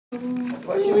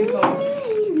What should we call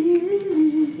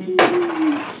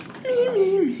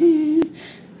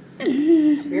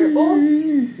Spirit Bowl? I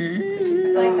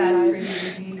feel like that's pretty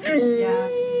easy. Yeah.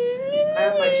 I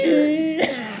have my shirt.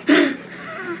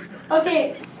 Okay.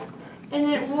 And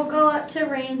then we'll go up to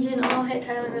range and I'll hit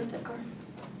Tyler with the car.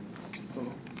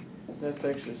 Oh, that's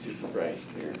actually super bright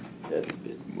here. That's a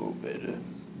bit more better.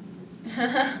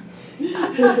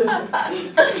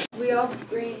 We all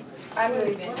bring. I'm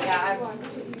leaving. Yeah,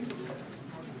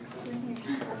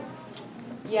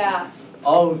 yeah.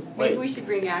 Oh, Maybe wait. we should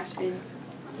bring actions.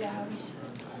 Yeah, we should.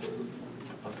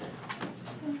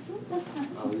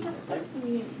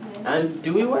 And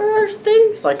do we wear our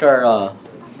things? Like our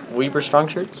Weber Strong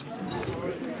shirts?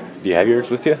 Do you have yours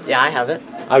with you? Yeah, I have it.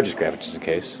 I would just grab it just in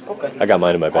case. Okay. I got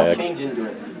mine in my I'll bag. change into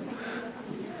it.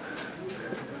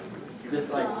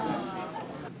 Just like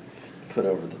Put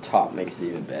over the top makes it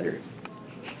even better.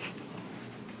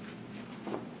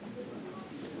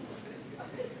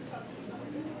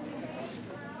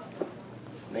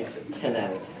 Makes it 10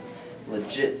 out of 10.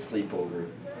 Legit sleepover.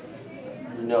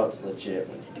 You know it's legit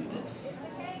when you do this.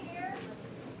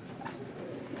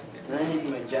 And I need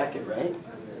my jacket, right?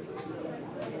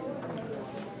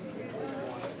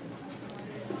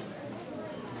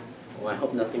 Well, I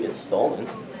hope nothing gets stolen.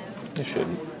 You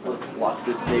shouldn't. Let's lock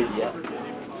this baby up.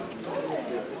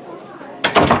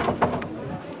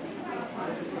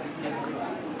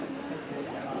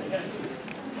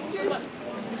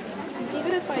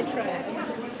 Even if I try.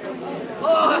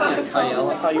 Kyle,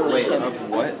 I thought you were waiting.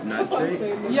 What? Not great?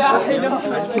 Yeah, I know.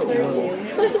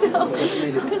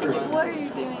 What are you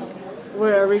doing?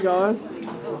 Where are we going?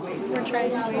 We're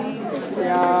trying to wait.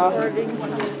 Yeah.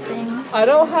 I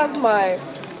don't have my.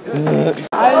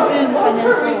 I was in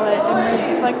financial lit and we were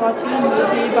just like watching a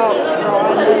movie about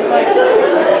fraud and it's like,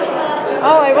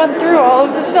 oh, I went through all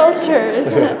of the filters.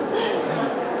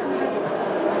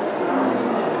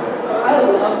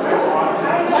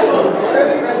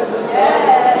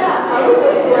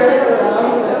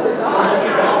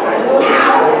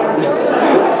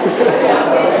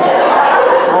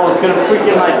 Oh, it's gonna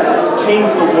freaking like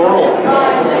change the world.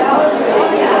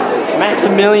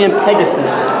 Maximilian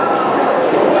Pegasus.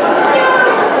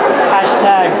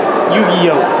 Hashtag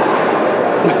Yu-Gi-Oh.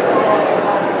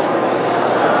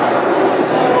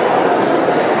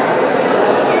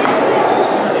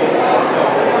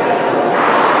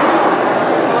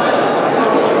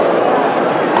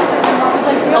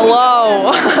 Hello.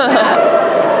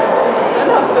 Been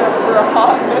up there for a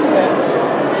hot minute.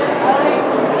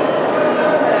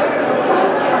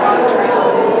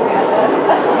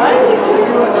 I need to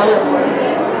do another one.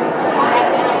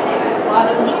 A lot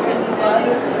of secrets.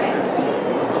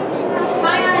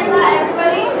 Hi,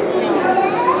 everybody.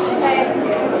 Okay.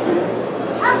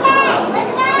 Okay,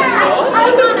 let's go. Hold on,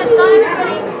 it's not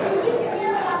everybody.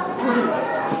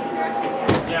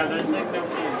 Yeah, there's like no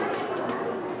cameras.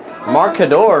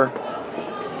 Marcador.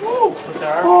 But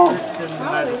there are shirts in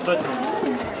my footing.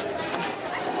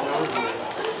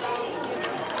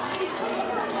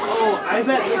 Oh, I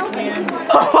bet the cans.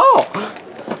 Oh!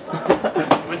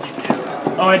 What'd you do?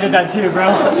 Oh, I did that too, bro. I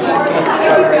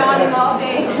keep yawning all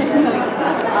day.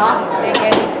 Take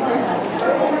it.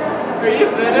 Are you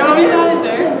videoing that in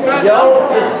there? Yo,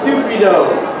 the stupido.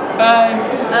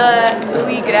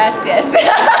 Muy gracias.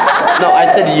 No, I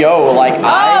said yo, like Oh, I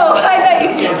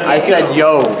thought you. I said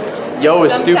yo. Yo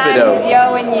is stupido. Sometimes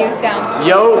yo and you sound.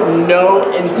 Yo, no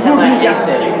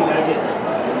inteligente.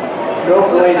 No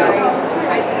bueno.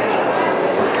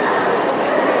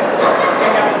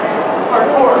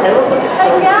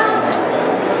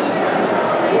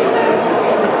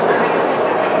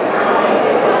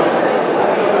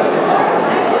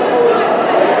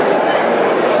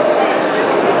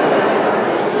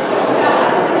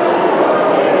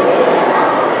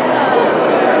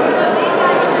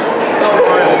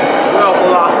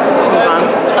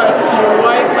 Touch you,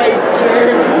 wipe my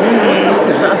germs.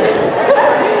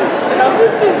 How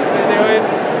was this doing?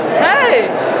 Hey!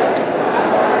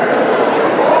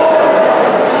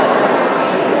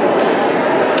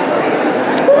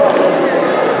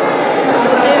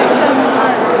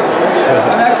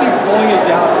 I'm actually pulling it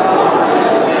down.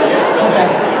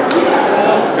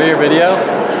 For your video?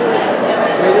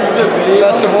 Wait, this is a video?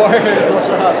 That's some more. What's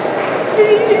up?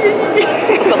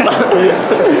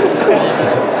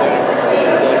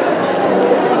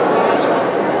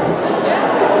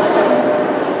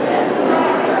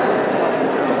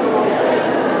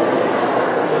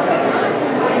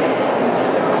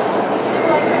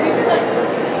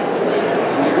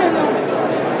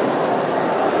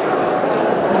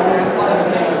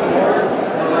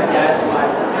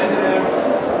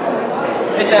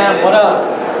 Hey Sam, what up?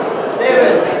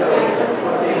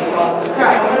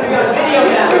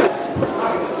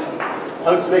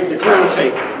 make the ground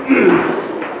shake.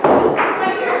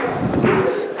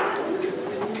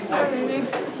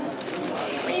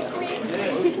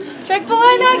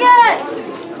 Chick-fil-A nugget!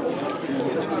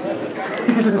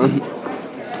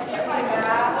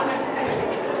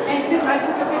 I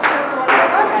took a picture for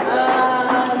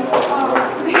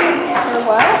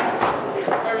what?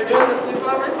 Are we doing the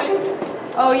sleepover thing?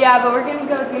 Oh yeah, but we're gonna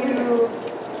go do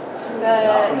the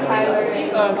Tyler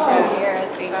and here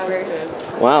at the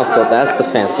first. Wow, so that's the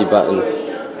fancy button.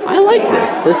 I like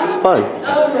this. This is fun.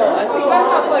 I don't know. I think I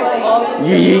have like all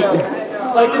these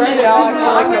Yeet. Like right now,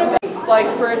 I feel like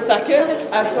for a second,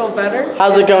 I feel better.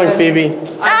 How's it going, Phoebe?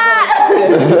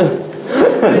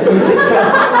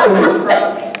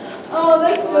 Oh,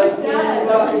 that's so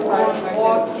sad.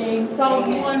 Walking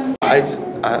someone.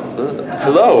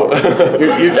 Hello.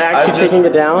 You're actually taking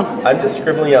it down? I'm just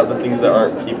scribbling out the things that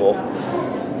aren't people.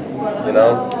 You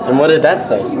know? And what did that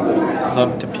say?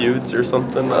 Subterfuge or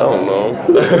something? I don't know.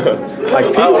 Like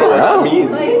I don't know what that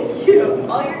means. Like,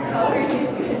 all your colors.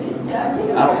 I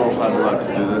don't know if I'm allowed to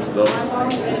do this though.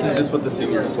 This is just what the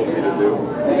seniors told me to do.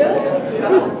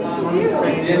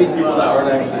 I see any people that aren't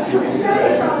actually people.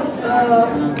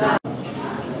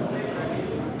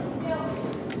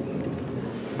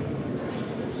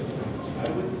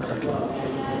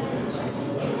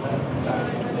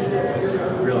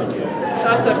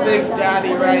 That's a big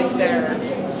daddy right there.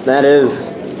 That is.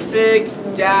 Big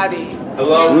daddy.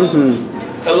 Hello?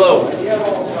 Hello.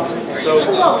 So,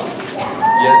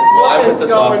 yeah, well, I'm with the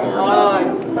sophomores.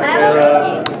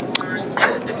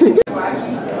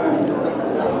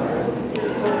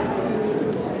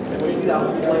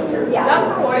 Is that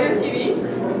for Warrior TV?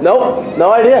 Nope, no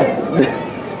idea.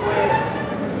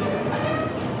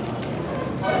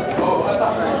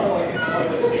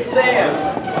 Sam!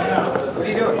 What are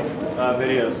you doing?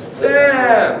 Videos.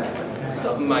 Sam! What's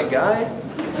up, my guy?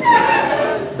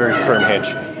 Very firm hinge.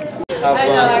 I know, I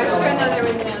was trying to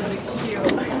everything else like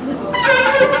cute.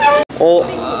 Well,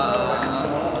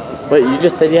 wait, you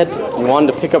just said you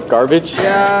wanted to pick up garbage?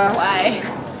 Yeah. Why?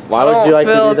 Why would you like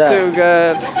to do that? Too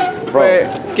good. Bro.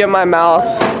 Wait, get my mouth.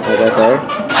 Right there.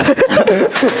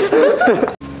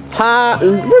 Ha!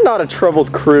 We're not a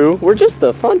troubled crew. We're just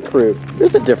a fun crew.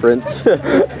 There's a difference.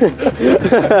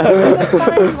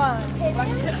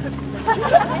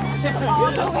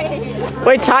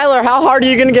 Wait, Tyler, how hard are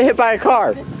you gonna get hit by a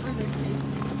car?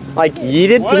 Like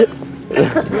yeeted? What?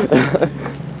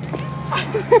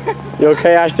 You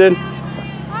okay, Ashton?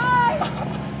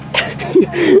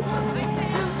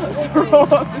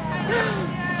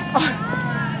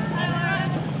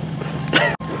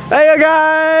 Hey, you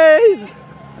guys!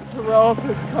 Throw up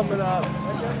is coming up.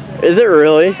 Is it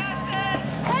really?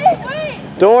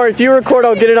 Don't worry, if you record,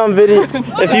 I'll get it on video.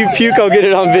 If you puke, I'll get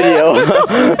it on video.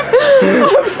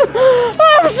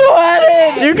 I'm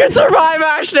sweating! You can survive,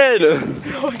 Ashton!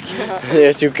 No, I can't.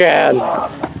 Yes, you can.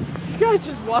 You guys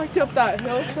just walked up that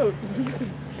hill so easy.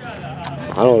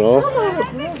 I don't know.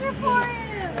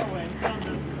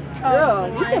 Yeah,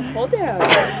 you can pull down.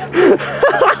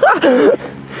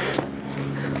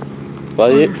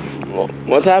 Well,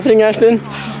 what's happening, Ashton?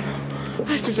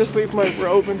 I should just leave my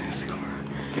robe in his car.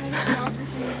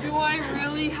 Do I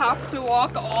really have to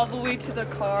walk all the way to the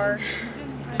car?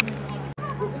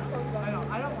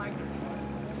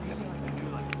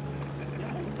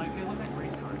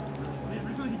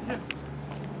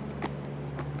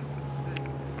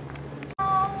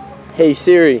 Hey,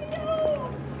 Siri.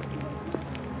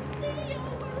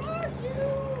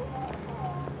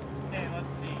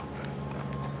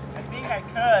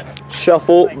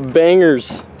 Shuffle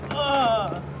bangers.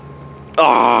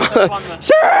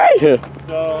 Siri!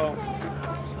 So,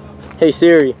 Hey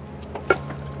Siri.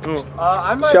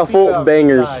 I might Shuffle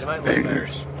bangers.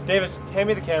 Bangers. Davis, hand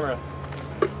me the camera.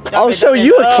 I'll show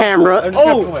you a camera.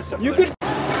 Oh, you could.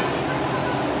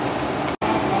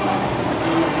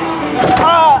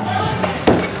 Whoa,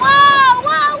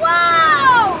 whoa,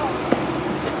 whoa!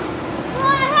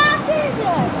 What happened?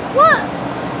 What?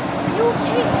 Are you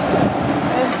okay?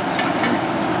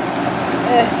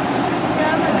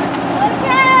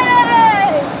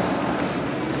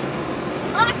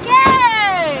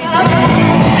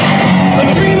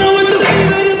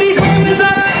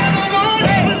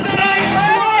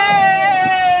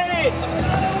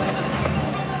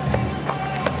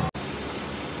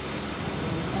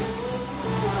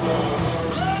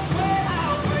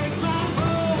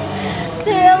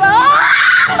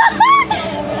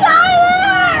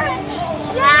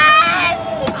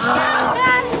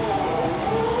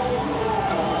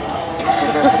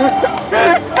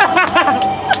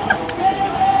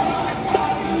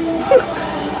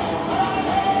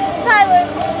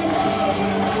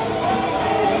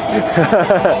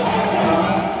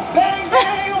 Bang,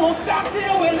 bang, won't stop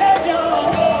till we let you.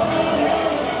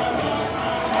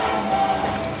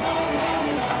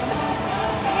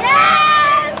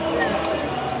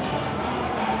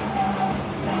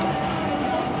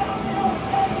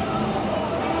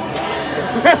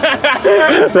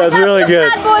 That's really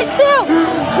good. Bad boys too.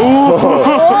 Ooh.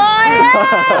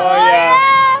 Oh yeah.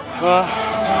 Well,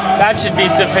 that should be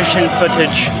sufficient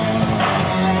footage.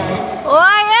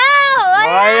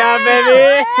 Oh yeah,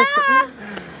 baby.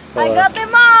 I got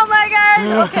them all, my guys.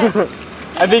 Okay.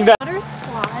 I think that Butters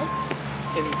fly.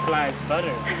 it flies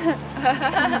butter.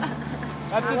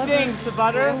 That's the thing to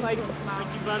butter, like you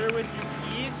butter with your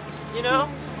keys, you know?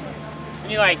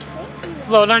 And you like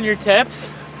float on your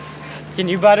tips. Can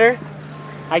you butter?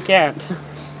 I can't.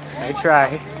 I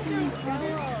try.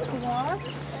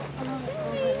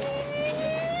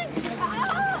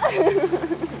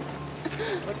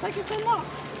 Looks like it's unlocked.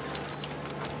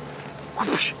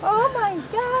 Oh my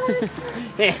god.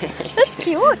 That's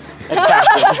cute.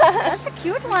 That's a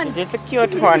cute one. Just a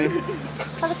cute one.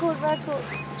 Very cool, very cool.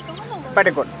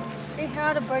 Very good. They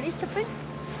had a birdie stripping.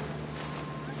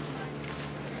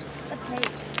 That's neat.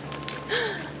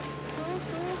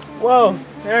 Whoa,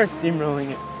 they're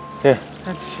steamrolling it. Yeah.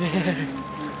 That's sick.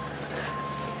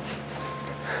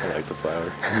 I like the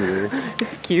flower.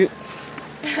 It's cute.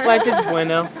 Life is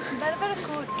bueno. Very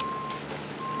cool.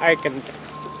 I can.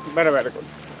 Very good.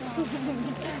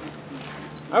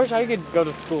 I wish I could go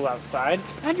to school outside.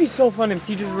 That'd be so fun if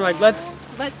teachers were like, let's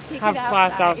take have it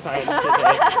class outside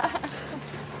today.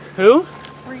 Who?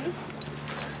 Reese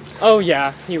Oh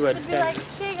yeah, he would. would be like,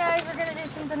 hey guys, we're gonna do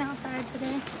something outside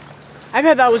today. I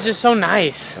bet that was just so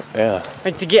nice. Yeah.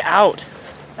 Like to get out.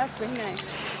 That's really nice.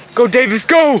 Go Davis,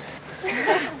 go!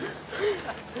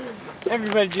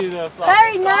 Everybody do the flop.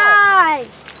 Very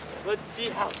nice. Let's see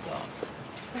how so.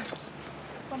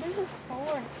 What is this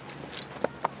for?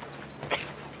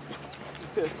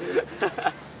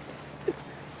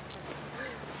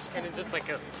 And it's just like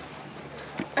a.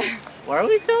 What are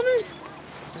we filming?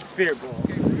 A spirit bowl.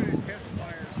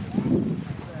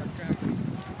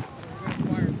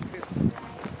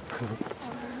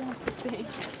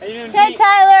 Okay,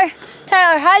 Tyler.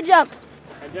 Tyler, high jump.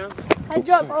 High jump? High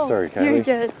jump. Oh, sorry, Kylie. You're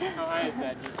good. How high is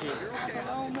that?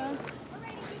 Oh man.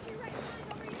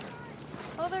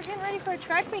 Oh, they're getting ready for a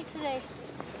track meet today.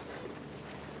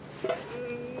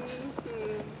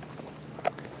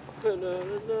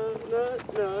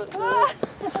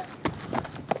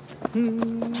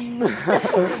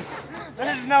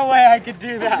 There's no way I could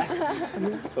do that.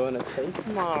 Gonna take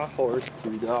my horse to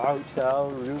the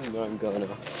hotel room. I'm gonna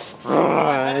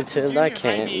run until I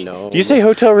can't. No. Do you say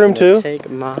hotel room too? Take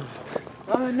my.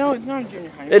 No, it's not a junior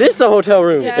high. It is the hotel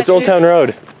room. Yeah, it's Old Town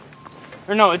Road.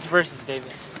 Or no, it's versus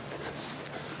Davis.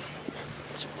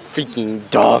 It's freaking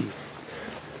dumb.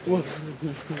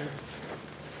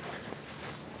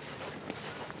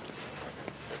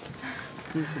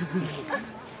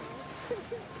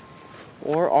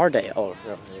 Or are they? Oh,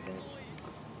 no, they don't.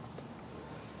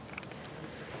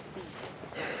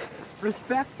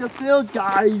 Respect the field,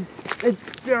 guys. It's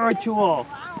spiritual.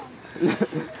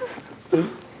 The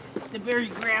very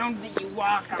ground that you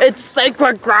walk on. It's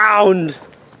sacred ground.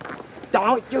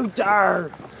 Don't you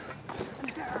dare.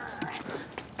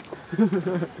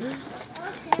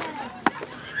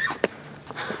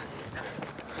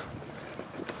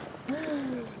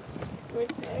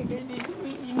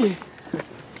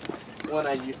 When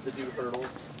I used to do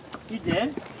hurdles. You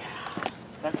did?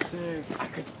 That's sick. I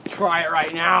could try it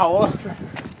right now.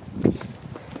 This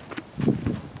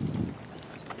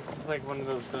is like one of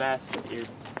those glasses here.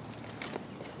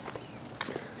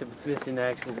 Except it's missing the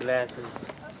actual glasses.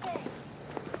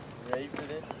 Ready for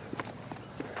this?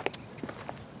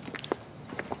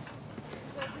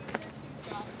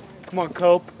 Come on,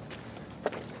 Cope.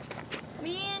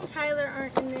 Me and Tyler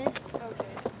aren't in this.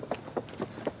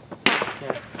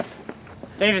 Yeah.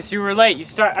 Davis, you were late. You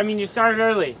started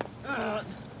early.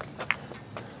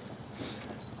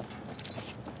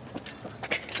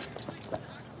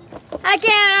 I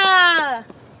can't.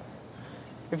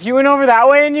 If you went over that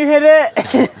way and you hit it,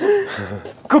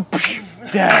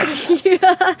 Dad.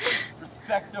 Yeah.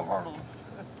 Respect the hurdles.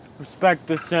 Respect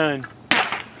the sun.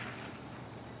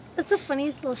 That's the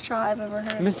funniest little shot I've ever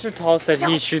heard. Mr. Tall said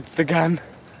he shoots the gun.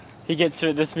 He gets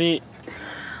to this meet.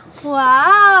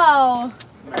 Wow.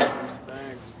 Respect.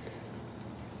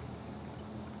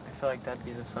 I feel like that'd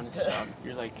be the funnest job.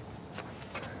 You're like,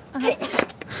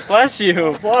 bless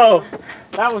you. Whoa,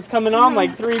 that was coming on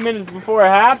like 3 minutes before it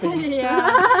happened.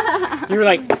 Yeah. You were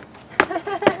like,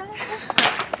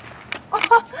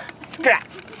 scrap.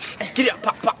 Let's get it up,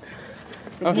 pop, pop.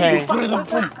 Okay.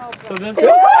 So this.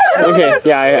 Okay,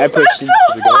 yeah, I pushed it.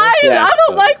 Yeah, I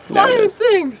don't like flying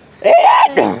things.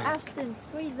 Ashton,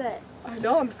 squeeze it. I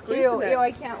know, I'm squeezing it.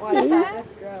 I can't watch that.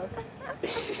 That's gross.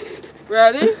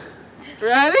 Ready?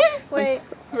 Ready? Wait.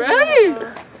 Ready?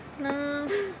 No.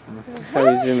 This is how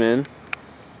we zoom in.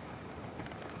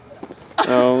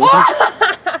 Oh.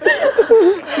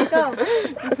 Go.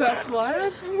 Is that fly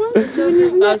on someone?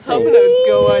 I was hoping it would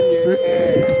go on your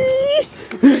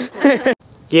hair.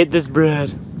 Get this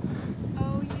bread.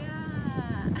 Oh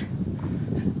yeah.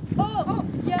 Oh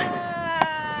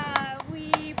yeah.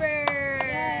 Weaver.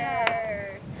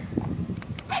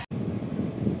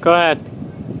 Go ahead.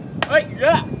 Hey,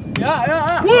 yeah.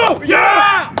 Whoa,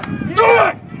 yeah! Do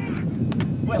it!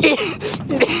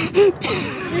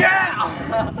 Yeah!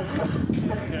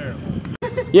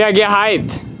 Yeah, get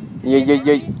hyped. Wait.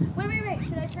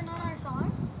 Should I turn on our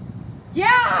song?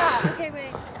 Yeah. Okay,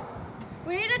 wait.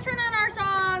 We need to turn on our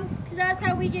song, because that's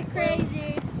how we get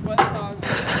crazy. What song?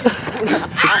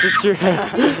 It's just your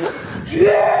head.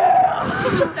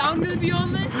 Is the sound gonna be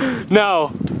on this?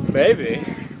 No. Maybe.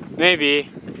 Maybe.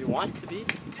 If you want to be.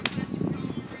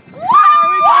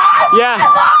 Yeah.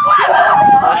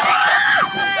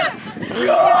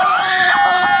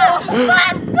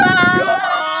 Let's go!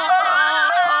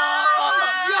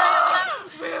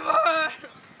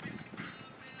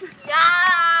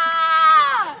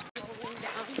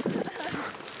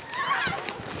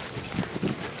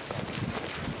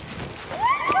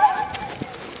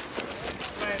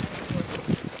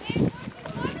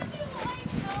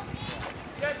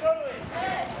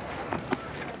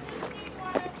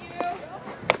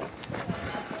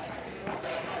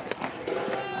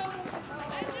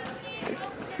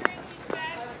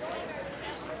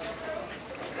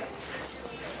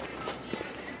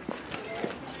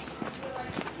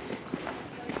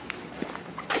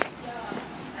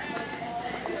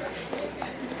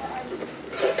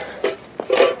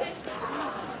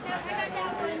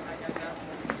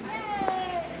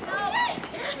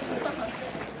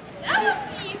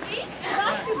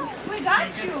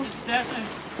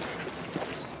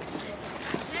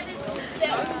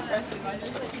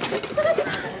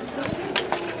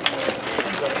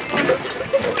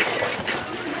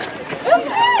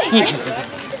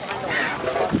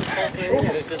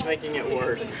 It's just making it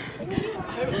worse.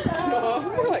 I was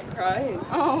more like crying.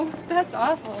 Oh, that's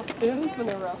awful. It has been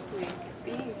a rough week.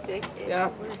 Being sick is Yeah.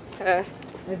 the worst. Okay.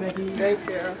 Hey, Becky. Thank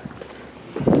you.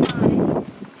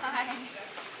 Hi.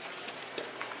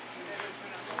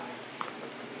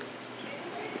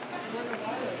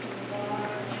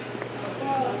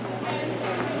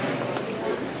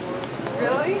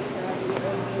 Really?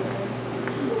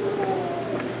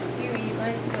 Do you eat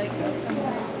like go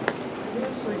somewhere?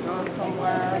 Usually go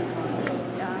somewhere.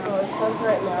 Yeah. Oh, it says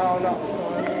right now, not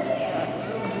for.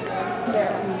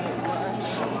 Can't eat much.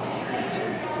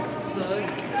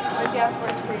 What do you have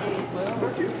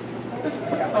for treat?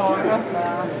 Oh, I love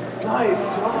that. Nice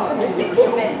job. I think you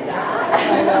missed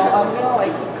that. I know. I'm gonna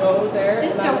like go there.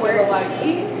 Just and I'm know where gonna, to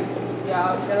eat. Yeah,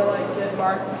 I was gonna like get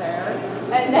Mark's hair.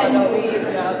 And then leave.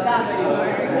 Yeah, That's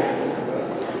smart.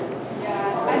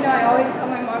 Yeah, I know. I always tell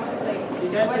my mom, she's like,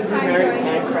 what time do I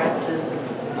need to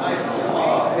Nice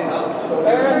job. Hey, that was so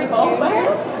Very good. both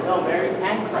No, Barry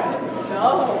Pancratz.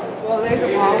 No. Well, there's a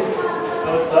mom.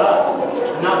 What's up?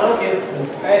 I'm not looking.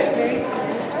 Hey.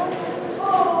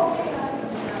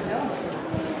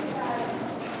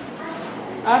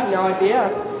 I have no idea.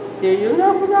 Do you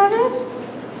know who that is?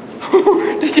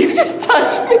 Did you just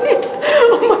touch me?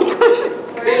 Oh my gosh.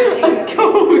 A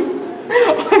ghost.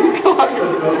 I'm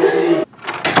gone.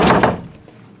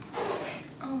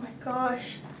 Oh my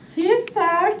gosh. He's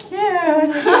so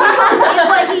cute.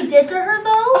 What he did to her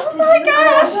though? Oh my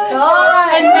gosh.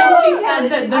 And then she said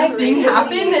that the thing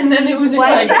happened, and then it was just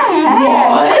like,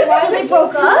 What? So they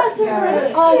broke up?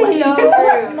 oh, so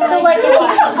rude. So like, is he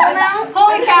single now?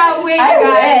 Holy cow, wait, you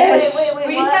guys. Wait,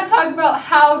 We just have to talk about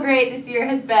how great this year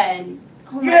has been.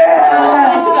 Oh my So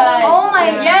much fun. Oh my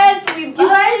Yes, we Do you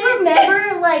guys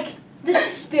remember like the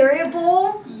Spirit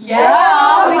Bowl? Yes.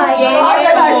 Oh we my gave gosh,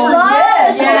 it I all.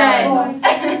 love Yes.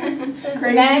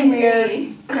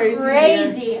 Memories.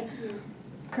 Crazy.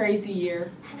 Crazy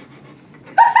year.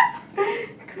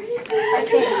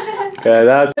 Okay,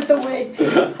 that's.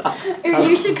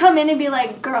 You should come in and be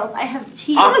like, girls, I have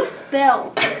tea to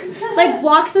spill. Like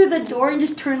walk through the door and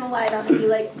just turn the light on and be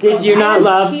like, Did you I not have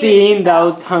love tea. seeing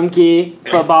those hunky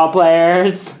football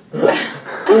players?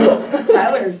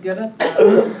 Tyler's good at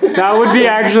that. That would be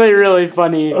actually really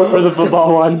funny for the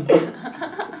football one.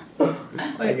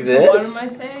 Wait, this? so what am I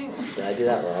saying? Did I do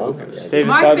that wrong? Davis,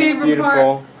 My that's favorite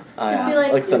beautiful. Just be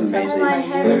like, the oh amazing. my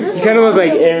heavens. You kind of look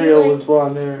like Ariel with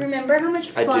blonde hair. Remember how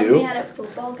much I fun do. we had at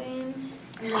football games?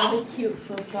 Really cute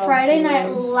football. Friday night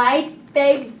lights,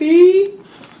 baby.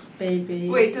 Baby.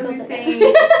 Wait, so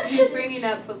who's bringing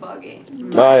up football games?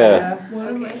 Oh yeah.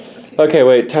 Okay. Okay,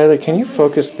 wait, Tyler, can you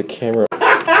focus the camera?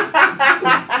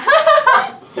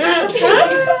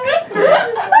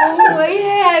 Oh my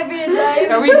heavens.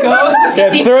 There we go.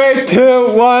 Okay, 3,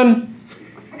 2, 1.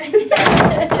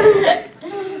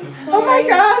 Oh my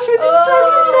gosh, I just broke it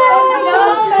Oh,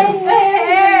 no, my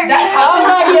hair. How am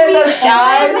I getting this,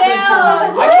 guys? I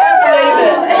can't believe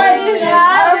it.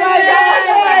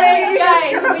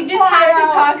 Guys, we just have to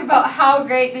talk about how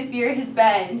great this year has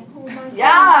been.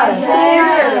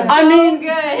 Yeah. I mean,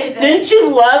 Good. didn't you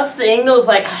love seeing those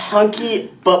like hunky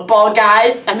football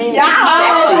guys? I mean, You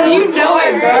know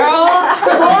it, girl.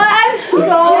 Oh, I'm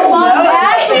so bummed.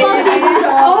 Basketball season's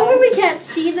over. We can't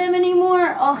see them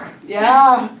anymore. Oh.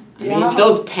 Yeah. I mean,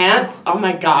 those pants, oh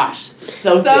my gosh,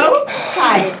 so thick.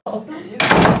 tight.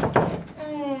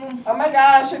 Oh my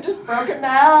gosh, I just broke it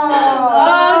now.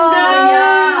 Oh no!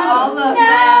 Yeah, all of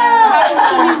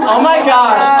them. Oh my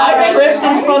gosh, I tripped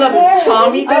in front of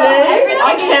Tommy today.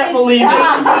 I can't believe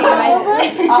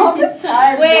it. All the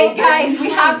time. Wait, guys,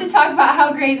 we have to talk about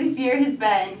how great this year has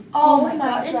been. Oh my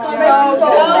god. It's gone by So so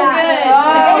good.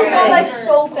 fast. So It's gone by good.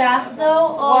 so fast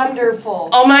though. Oh. Wonderful.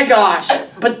 Oh my gosh,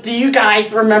 but do you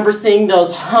guys remember seeing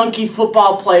those hunky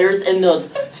football players in those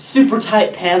super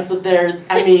tight pants of theirs?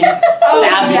 I mean,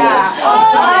 fabulous.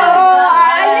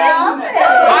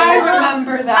 I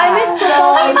remember that. I miss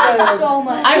football games so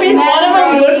much. I mean, one of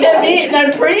them looked at me and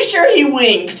I'm pretty sure he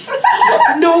winked.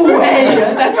 No way.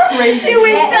 That's crazy. You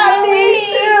winked at me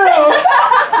too.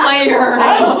 Player. I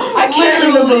can't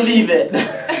even believe it.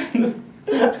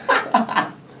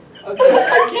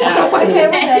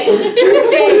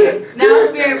 Okay, now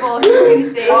Spirit Bowl. Who's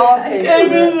gonna say? I'll say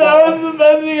David, that was the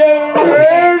best thing I've ever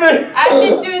heard.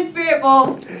 Ashton's doing Spirit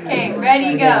Bowl. Okay,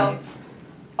 ready, go.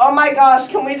 Oh my gosh,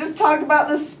 can we just talk about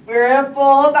the Spirit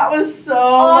Bowl? That was so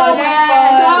much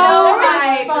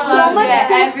yeah, fun. so much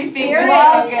good Everything spirit. was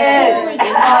Love good. it.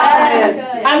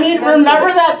 Love it. I mean,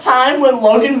 remember that time when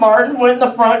Logan Martin went in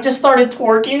the front, just started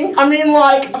twerking? I mean,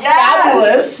 like,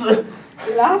 fabulous.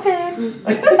 Love it.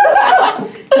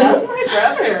 That's my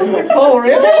brother. Oh,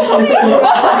 really?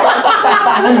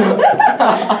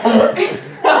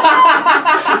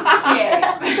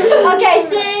 Okay,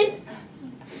 Sid.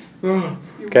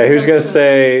 Okay, who's gonna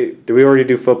say, did we already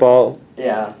do football?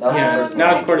 Yeah, that was Yeah. the first Now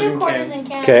one. it's quarters and quarters cans. and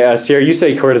cans. Okay, Sierra, you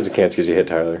say quarters and cans because you hit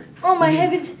Tyler. Oh my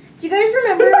heavens. Do you guys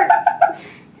remember?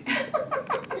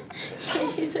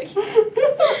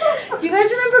 Do you guys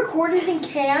remember quarters and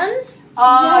cans?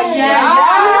 Oh, yes.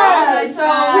 Yes. So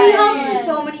We good. helped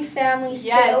so many families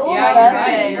Yes, too. yeah,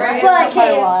 Best you're right. experience But of my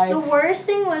okay, life. the worst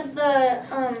thing was the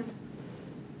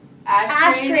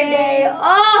Ashtray ashtray day.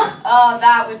 Oh, Oh,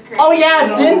 that was crazy. Oh,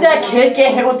 yeah, didn't that kid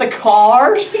get hit with the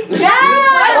car? Yeah. Oh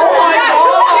my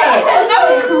god! That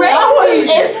was crazy. That was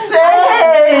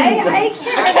insane! I I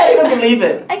can't. can't even believe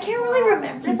it. I can't really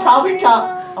remember. He that probably very got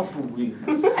well. a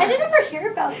bruise. I didn't ever hear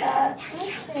about that. I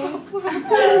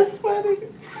was sweating.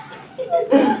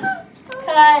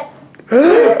 Cut.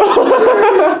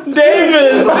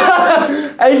 Davis!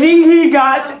 I think he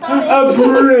got a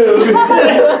bruise.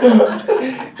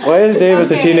 Why is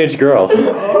Davis a Okay. teenage girl? It's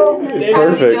Kylie, do you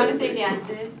perfect. want to say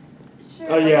dances?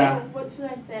 Sure. Oh, yeah. Okay, what should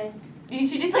I say? You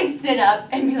should just like sit up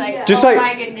and be like, Just oh like-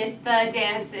 my goodness, the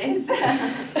dances.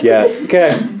 Yeah,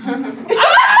 okay.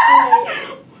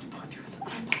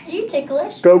 Are you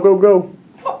ticklish? Go, go, go.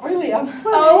 Not really, I'm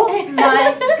sweating. Oh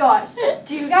my gosh.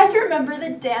 Do you guys remember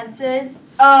the dances?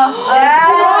 Oh, Yeah.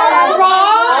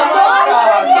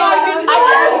 I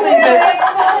can't believe it.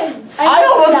 I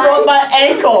almost broke my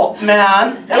ankle,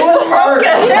 man. It was hurt.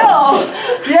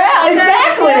 Yeah,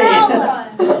 exactly.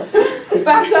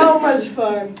 So much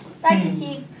fun. Back to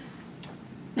Teague.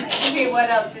 Okay, what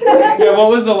else is there? Yeah, what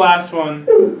was the last one?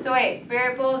 So wait,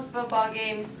 Spirit Bowls, football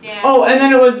games, dance. Oh, and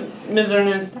then it was Ms.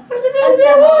 Ernest.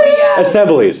 Oh, yeah.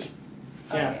 Assemblies.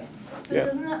 Yeah. But Yeah.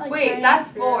 doesn't that like Wait, tie that's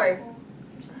into 4.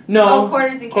 No. Oh,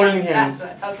 quarters and Quarters cans. and cans.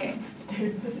 That's what. Okay.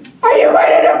 Are you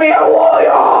ready to be a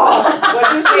warrior?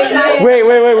 What you Wait, say? Maya.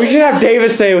 Wait, we should have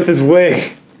Davis say it with his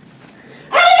wig.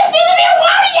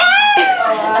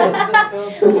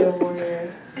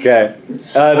 Okay,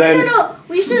 then... No.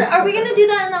 We should. Are we gonna do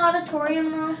that in the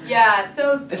auditorium though? Yeah.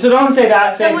 So So don't say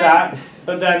that, say Someone- that.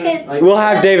 But then, Okay. like, We'll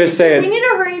have Davis say We it. need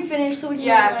to hurry and finish so we can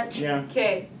Yeah. get lunch. yeah.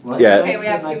 okay. Yeah. Okay, we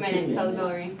have 2 minutes till the bell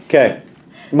rings. Okay.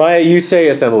 Maya, you say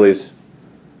assemblies.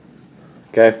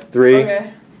 Okay, 3, Okay.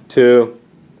 2,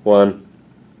 1.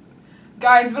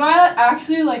 Guys, but I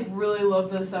actually like really love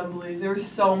the assemblies. They were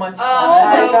so much fun.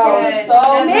 Oh,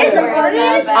 so Miss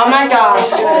Artist? Oh my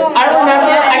gosh. I remember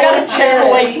I got a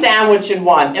Chick-fil-A sandwich in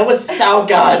one. It was so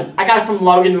good. I got it from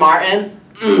Logan Martin.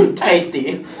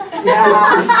 Tasty.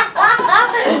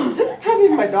 Just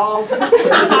petting my dog.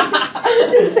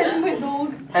 Just petting my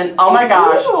dog. And oh my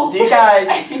gosh, do you guys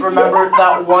remember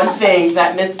that one thing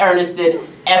that Miss Ernest did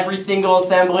every single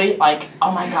assembly? Like,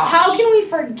 oh my gosh. How can we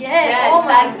forget? Yes, oh my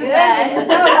that's the goodness. best.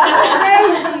 That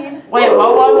was amazing. Wait,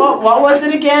 what was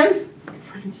it again?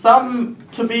 Something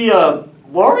to be a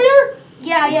warrior?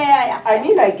 Yeah. I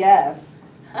mean, I guess.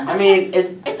 I mean,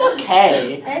 it's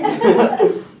okay.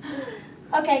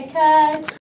 Okay,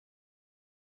 cut.